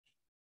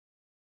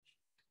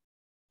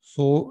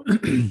So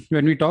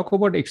when we talk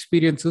about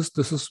experiences,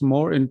 this is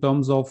more in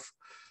terms of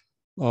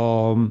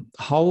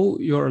how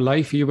your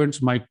life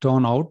events might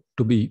turn out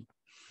to be.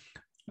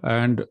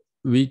 And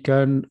we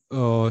can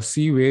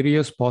see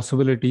various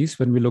possibilities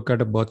when we look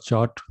at a birth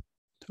chart.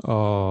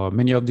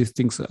 Many of these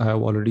things I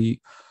have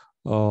already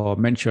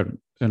mentioned,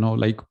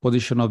 like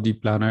position of the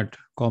planet,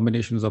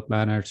 combinations of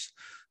planets,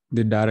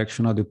 the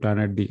direction of the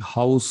planet, the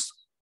house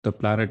the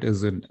planet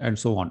is in, and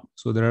so on.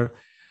 So there are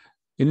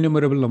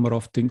innumerable number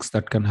of things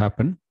that can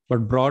happen.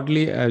 But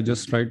broadly, I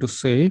just try to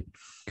say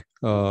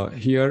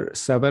here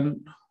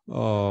 7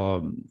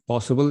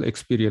 possible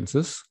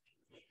experiences.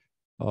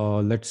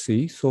 Let's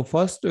see. So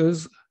first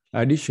is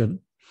addition.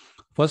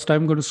 First,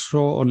 I'm going to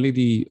show only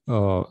the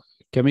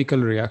chemical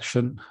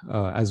reaction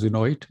as we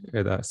know it,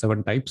 the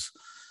 7 types.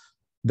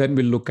 Then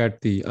we'll look at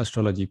the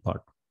astrology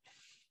part.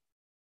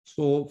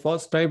 So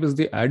first type is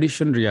the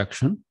addition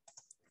reaction.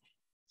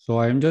 So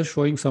I'm just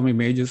showing some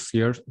images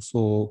here.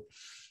 So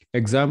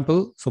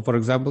for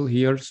example,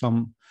 here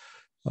some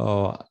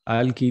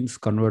alkenes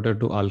converted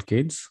to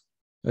alkanes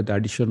with the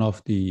addition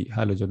of the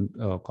halogen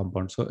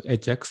compound. So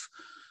HX.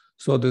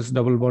 So this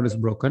double bond is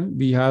broken.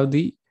 We have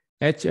the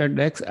H and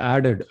X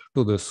added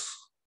to this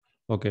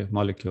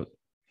molecule.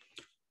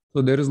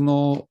 So there is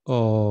no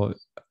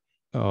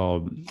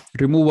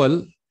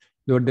removal,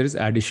 but there is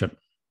addition.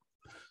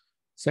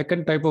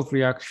 Second type of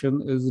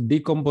reaction is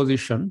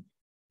decomposition.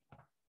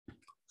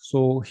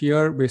 So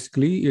here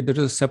basically there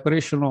is a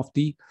separation of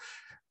the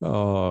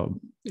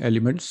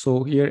elements.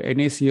 So here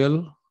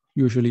NaCl,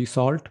 usually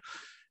salt,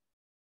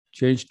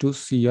 change to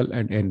Cl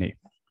and Na.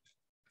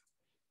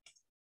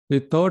 The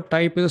third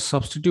type is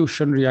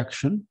substitution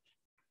reaction.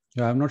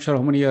 I'm not sure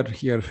how many are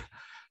here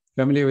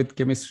familiar with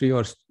chemistry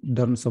or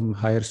done some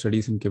higher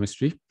studies in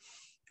chemistry.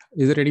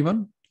 Is there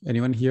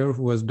anyone here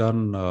who has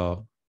done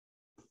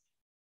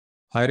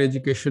higher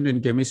education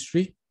in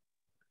chemistry?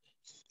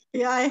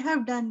 Yeah, I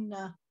have done.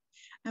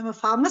 I'm a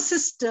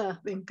pharmacist,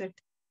 Venkat.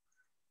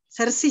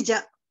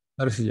 Sarsija.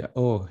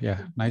 Oh,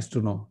 yeah. Nice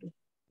to know.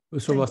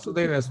 So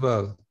Vasudev as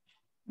well.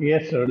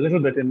 Yes, sir. A little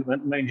bit in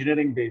my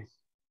engineering days.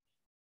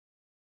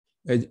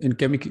 In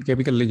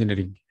chemical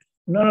engineering?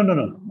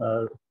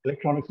 No.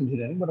 Electronics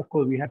engineering, but of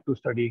course we had to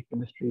study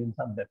chemistry in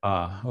some depth.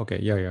 Okay.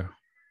 Yeah.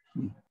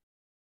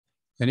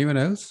 Anyone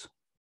else?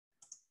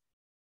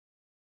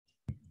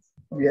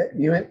 Yeah,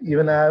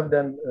 even I have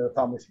done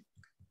pharmacy.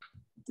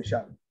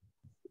 Vishal.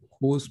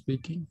 Who's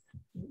speaking?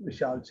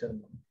 Vishal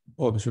Sharma.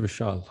 Oh, Mr.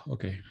 Vishal.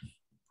 Okay.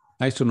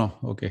 Nice to know.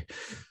 Okay.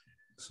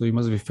 So you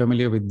must be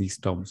familiar with these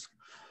terms.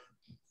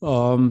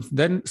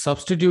 Then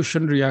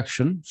substitution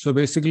reaction. So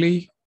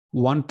basically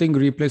one thing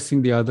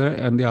replacing the other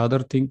and the other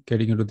thing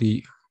getting into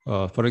the,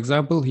 for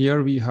example,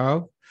 here we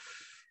have,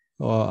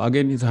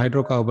 again, it's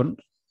hydrocarbon.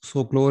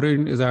 So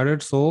chlorine is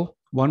added. So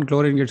one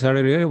chlorine gets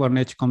added here, one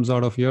H comes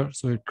out of here.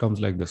 So it comes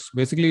like this.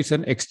 Basically, it's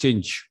an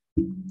exchange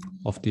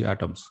of the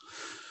atoms.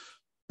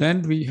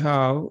 Then we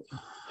have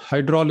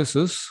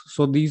hydrolysis.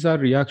 So these are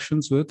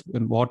reactions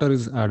when water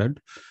is added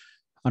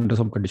under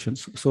some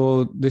conditions.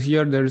 So this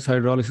here, there is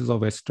hydrolysis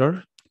of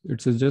ester.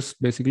 It's just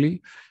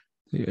basically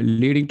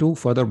leading to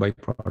further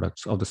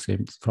byproducts of the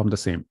same, from the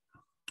same.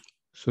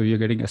 So you're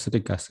getting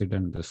acetic acid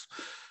and this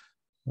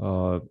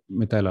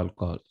methyl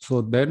alcohol.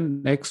 So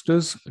then next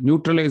is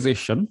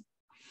neutralization.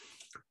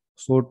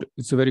 So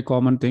it's a very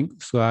common thing.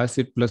 So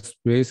acid plus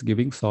base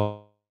giving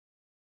salt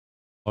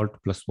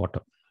plus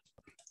water.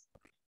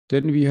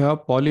 Then we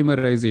have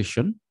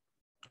polymerization.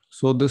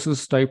 So this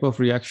is type of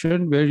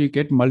reaction where you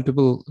get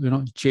multiple,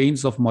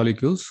 chains of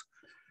molecules.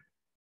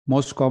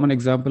 Most common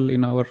example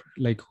in our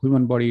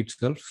human body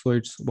itself. So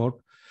it's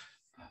about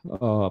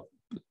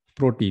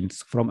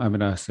proteins from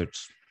amino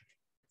acids.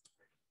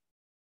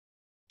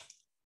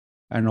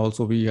 And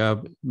also we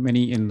have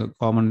many in the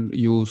common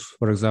use,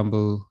 for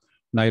example,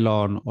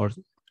 nylon or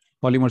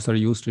polymers are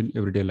used in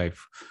everyday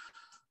life.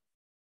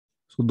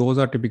 So those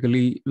are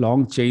typically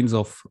long chains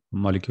of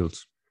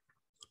molecules.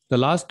 The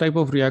last type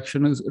of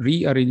reaction is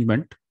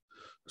rearrangement.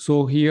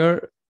 So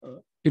here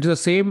it is the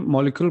same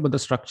molecule, but the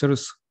structure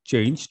is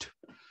changed.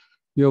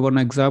 You have one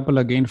example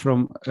again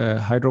from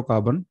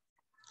hydrocarbon.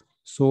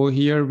 So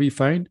here we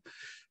find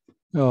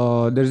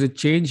there's a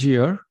change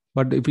here,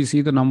 but if you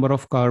see the number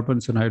of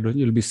carbons in hydrogen,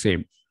 it will be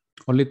same.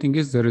 Only thing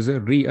is there is a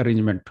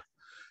rearrangement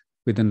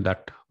within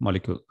that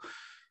molecule.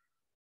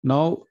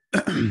 Now,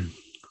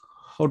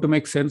 how to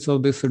make sense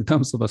of this in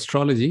terms of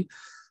astrology?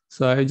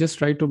 So I just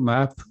try to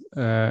map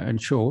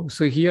and show.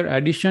 So here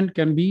addition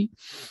can be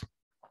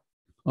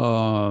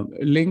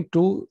linked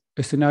to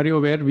a scenario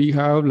where we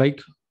have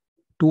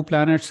 2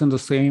 planets in the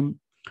same,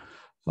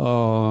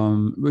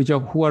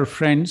 who are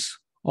friends,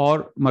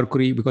 or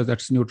Mercury, because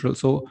that's neutral.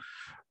 So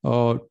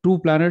 2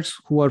 planets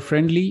who are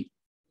friendly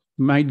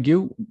might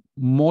give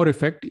more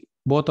effect.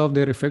 Both of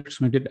their effects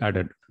may get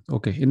added,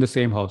 in the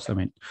same house,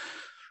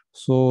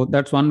 So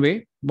that's one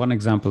way, one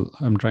example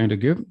I'm trying to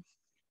give.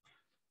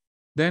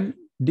 Then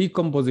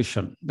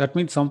decomposition. That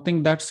means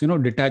something that's,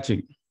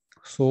 detaching.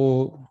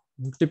 So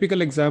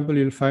typical example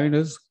you'll find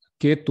is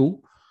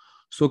Ketu.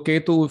 So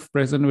Ketu, if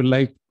present,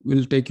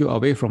 will take you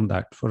away from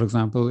that. For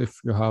example, if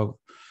you have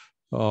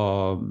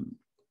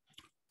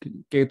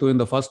Ketu in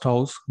the first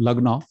house,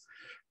 Lagna,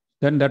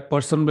 then that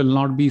person will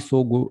not be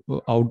so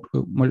out.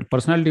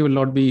 Personality will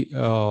not be.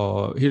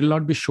 He will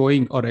not be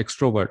showing or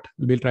extrovert.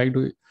 He'll be trying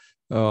to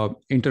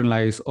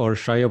internalize or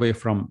shy away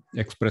from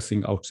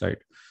expressing outside.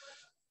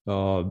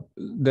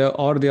 The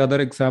other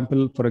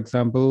example, for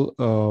example,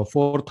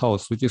 fourth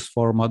house, which is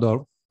for mother.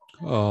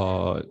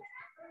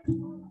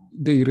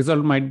 The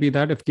result might be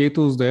that if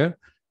Ketu is there,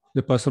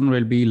 the person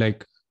will be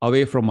like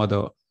away from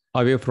mother,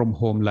 away from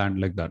homeland,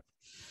 like that.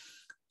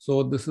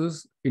 So this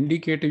is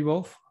indicative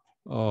of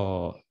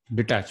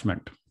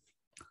detachment.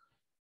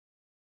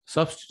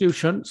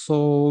 Substitution.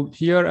 So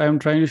here I am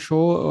trying to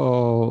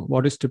show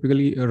what is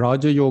typically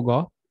Raja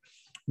Yoga,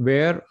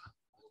 where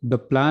the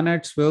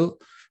planets will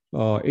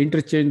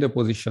interchange the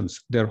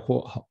positions.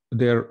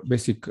 Their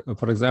basic,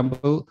 for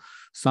example,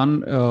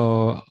 Sun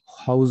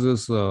house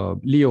is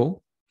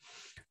Leo,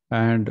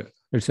 and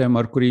let's say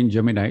Mercury in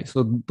Gemini.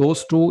 So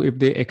those two, if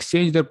they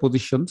exchange their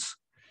positions,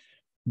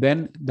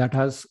 then that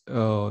has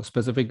a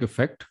specific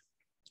effect,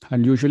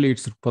 and usually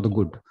it's for the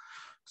good.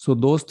 So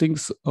those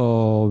things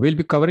we'll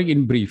be covering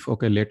in brief,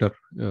 okay, later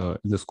in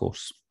this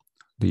course,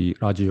 the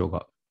Raja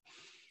Yoga.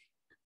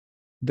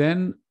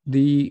 Then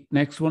the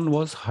next one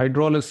was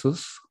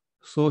hydrolysis.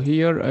 So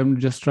here I'm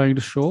just trying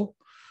to show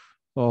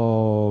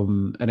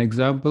an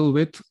example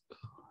with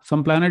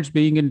some planets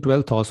being in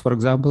 12th house. For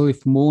example,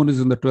 if Moon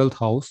is in the 12th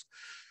house,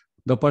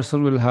 the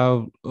person will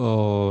have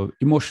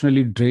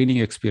emotionally draining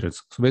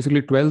experience. So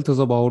basically 12th is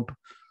about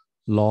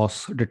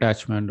loss,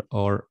 detachment,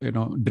 or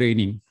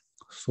draining.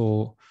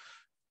 So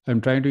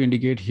I'm trying to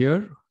indicate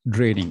here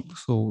draining,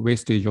 so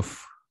wastage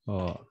of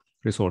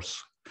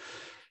resource.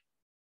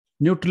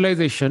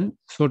 Neutralization.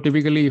 So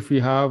typically if we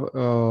have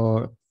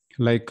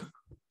like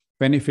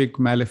benefic,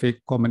 malefic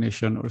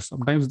combination, or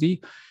sometimes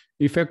the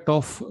effect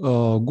of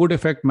good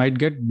effect might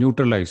get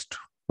neutralized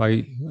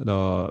by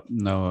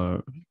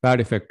the bad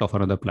effect of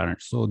another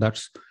planet. So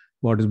that's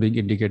what is being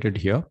indicated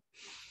here.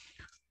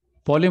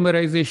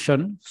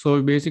 Polymerization.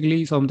 So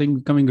basically something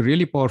becoming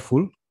really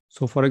powerful.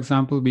 So for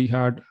example, we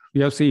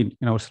have seen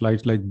in our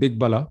slides like Big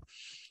Bala,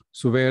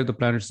 so where the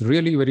planet is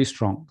really very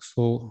strong.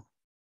 So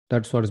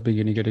that's what is being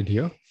indicated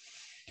here.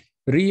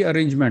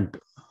 Rearrangement.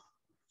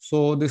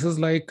 So this is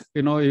like,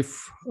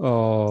 if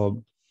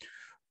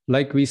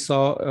like we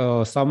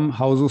saw some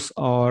houses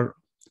are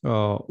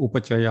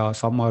Upachaya,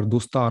 some are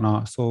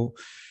Dusthana. So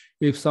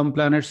if some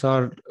planets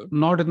are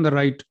not in the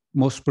right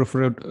most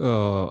preferred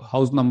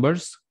house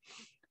numbers,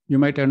 you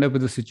might end up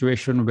with a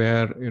situation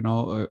where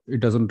it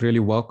doesn't really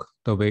work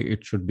the way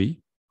it should be.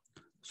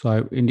 So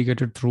I've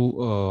indicated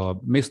through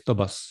miss the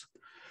bus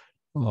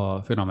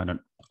phenomenon.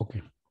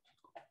 Okay,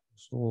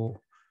 so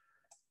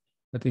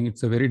I think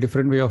it's a very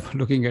different way of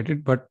looking at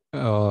it, but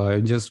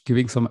just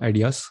giving some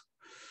ideas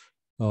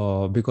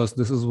because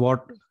this is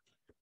what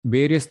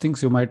various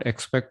things you might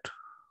expect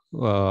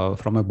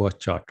from a birth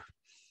chart.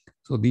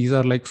 So these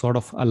are like sort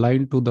of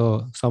aligned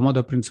to some of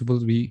the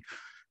principles we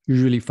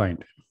usually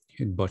find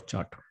in birth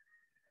chart.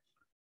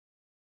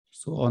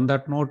 So on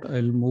that note,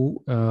 I'll move.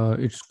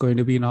 It's going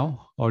to be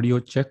now audio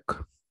check.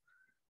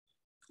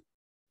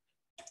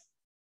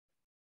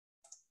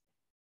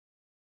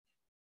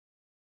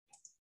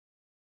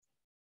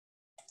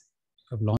 I've launched